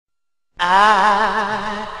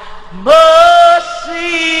I must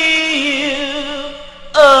see you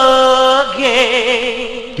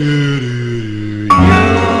again. You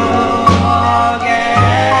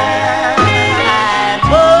again. I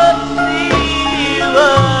must see you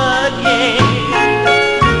again.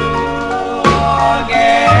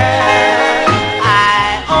 Again.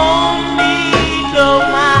 I only know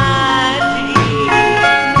my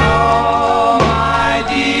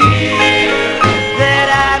dear, that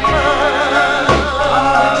I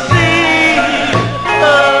must see you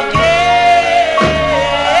again.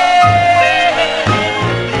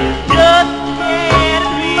 Just can't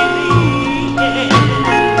believe it.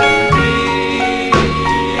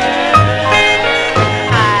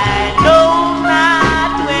 I know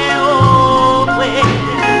not where or when,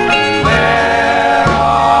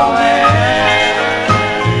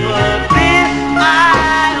 but this I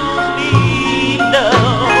only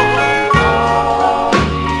know,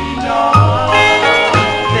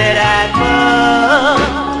 that I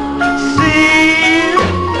must see you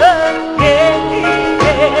again.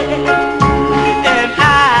 And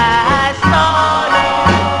I saw you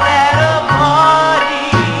at a party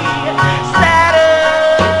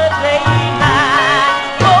Saturday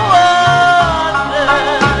night. Oh, under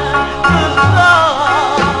the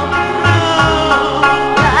soft blue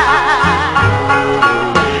light.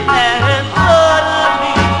 And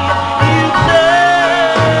suddenly you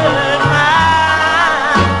turned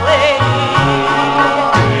my way.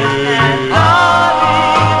 And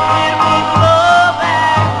darling, it was love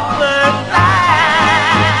at first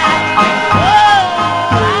sight. Oh,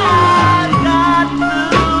 I've got to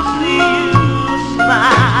see you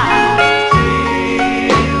smile. See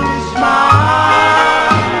you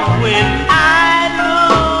smile. When I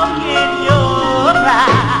look in your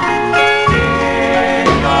eyes.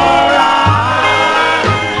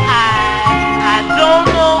 I don't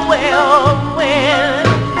know where or when,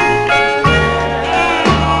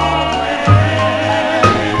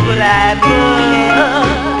 but I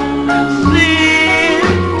must see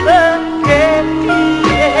you again.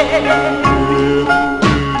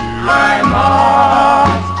 I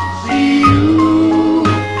must see you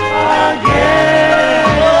again.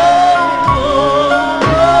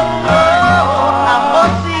 I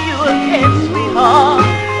must see you again, sweetheart.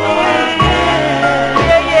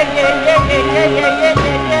 Yeah.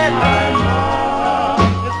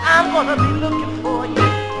 'Cause I'm gonna be looking for you.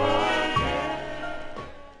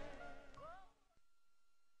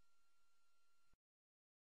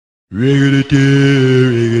 Rigetty,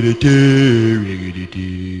 rigetty, rigetty,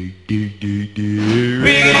 dig, dig, dig.